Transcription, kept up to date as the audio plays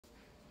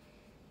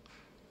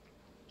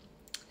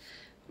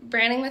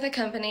Branding with a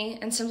company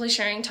and simply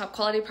sharing top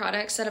quality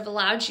products that have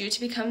allowed you to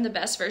become the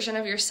best version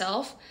of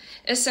yourself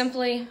is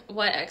simply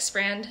what X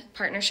Brand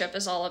Partnership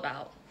is all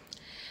about.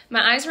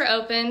 My eyes were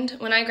opened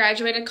when I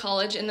graduated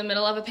college in the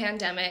middle of a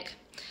pandemic.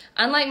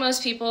 Unlike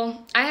most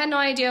people, I had no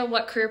idea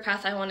what career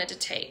path I wanted to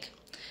take.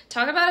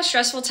 Talk about a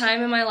stressful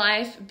time in my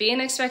life, being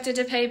expected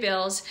to pay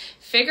bills,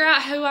 figure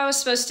out who I was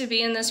supposed to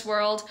be in this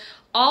world,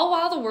 all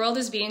while the world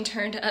is being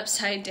turned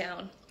upside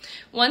down.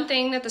 One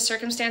thing that the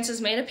circumstances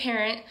made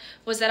apparent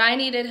was that I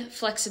needed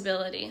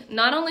flexibility.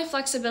 Not only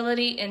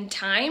flexibility in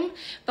time,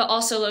 but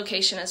also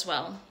location as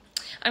well.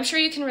 I'm sure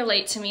you can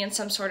relate to me in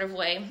some sort of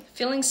way,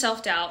 feeling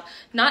self-doubt,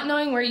 not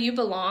knowing where you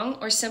belong,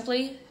 or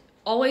simply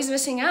always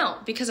missing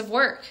out because of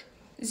work.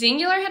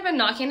 Zingular had been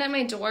knocking at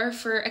my door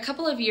for a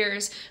couple of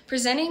years,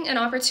 presenting an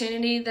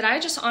opportunity that I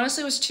just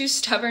honestly was too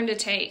stubborn to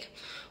take.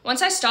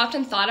 Once I stopped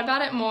and thought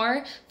about it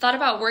more, thought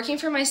about working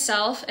for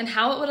myself and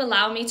how it would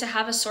allow me to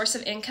have a source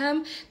of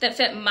income that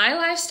fit my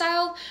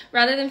lifestyle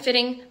rather than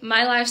fitting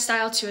my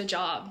lifestyle to a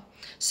job.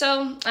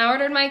 So I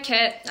ordered my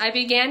kit. I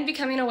began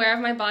becoming aware of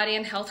my body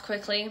and health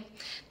quickly.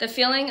 The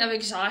feeling of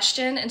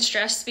exhaustion and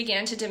stress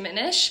began to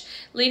diminish,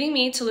 leading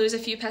me to lose a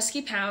few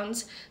pesky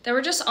pounds that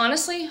were just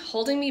honestly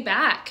holding me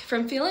back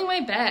from feeling my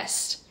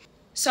best.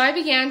 So I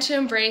began to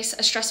embrace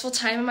a stressful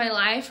time in my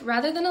life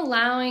rather than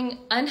allowing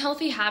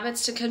unhealthy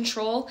habits to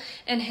control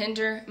and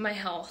hinder my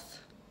health.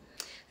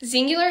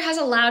 Zingular has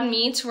allowed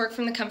me to work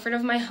from the comfort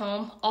of my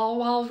home, all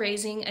while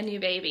raising a new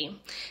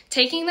baby,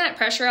 taking that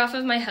pressure off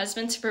of my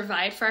husband to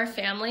provide for our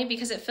family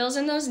because it fills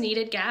in those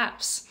needed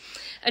gaps.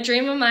 A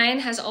dream of mine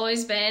has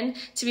always been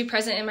to be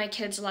present in my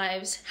kids'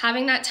 lives,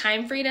 having that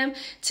time freedom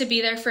to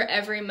be there for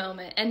every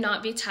moment and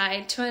not be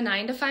tied to a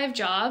 9-to-5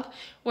 job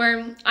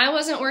where I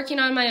wasn't working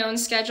on my own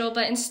schedule,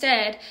 but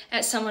instead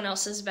at someone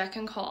else's beck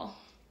and call.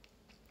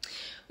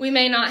 We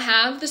may not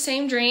have the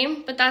same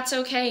dream, but that's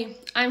okay.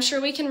 I'm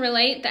sure we can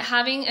relate that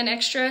having an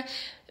extra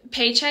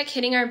paycheck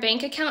hitting our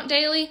bank account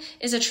daily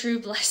is a true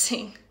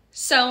blessing.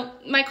 So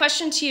my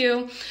question to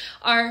you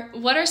are,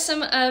 what are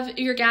some of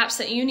your gaps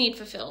that you need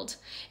fulfilled?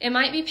 It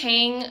might be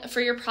paying for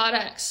your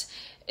products.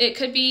 It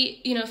could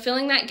be,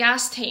 filling that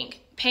gas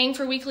tank, paying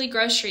for weekly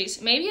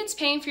groceries. Maybe it's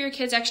paying for your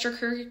kids'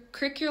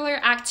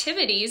 extracurricular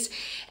activities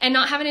and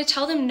not having to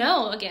tell them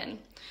no again.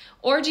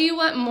 Or do you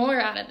want more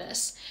out of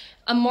this?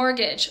 A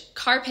mortgage,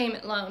 car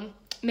payment loan,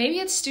 maybe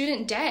it's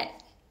student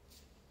debt.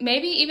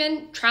 Maybe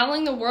even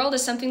traveling the world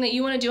is something that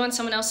you want to do on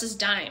someone else's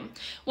dime.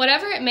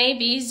 Whatever it may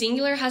be,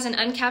 Zingular has an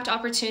uncapped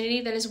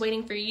opportunity that is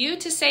waiting for you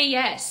to say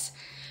yes.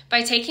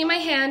 By taking my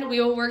hand, we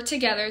will work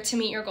together to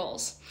meet your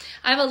goals.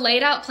 I have a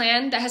laid out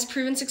plan that has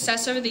proven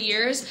success over the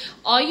years.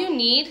 All you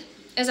need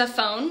is a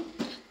phone,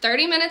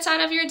 30 minutes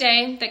out of your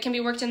day that can be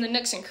worked in the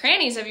nooks and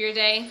crannies of your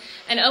day,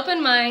 an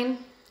open mind,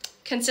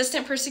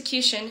 consistent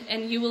persecution,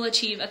 and you will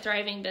achieve a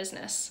thriving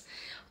business.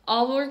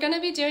 All we're going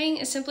to be doing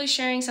is simply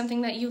sharing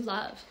something that you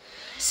love.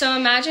 So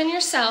imagine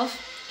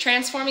yourself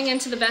transforming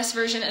into the best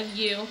version of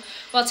you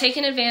while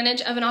taking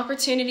advantage of an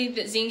opportunity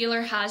that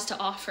Zingular has to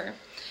offer.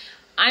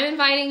 I'm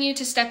inviting you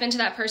to step into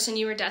that person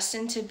you were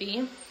destined to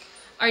be.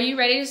 Are you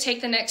ready to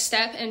take the next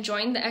step and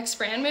join the X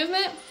Brand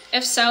movement?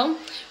 If so,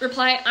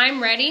 reply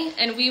 "I'm ready"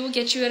 and we will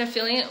get you an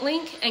affiliate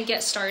link and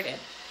get started.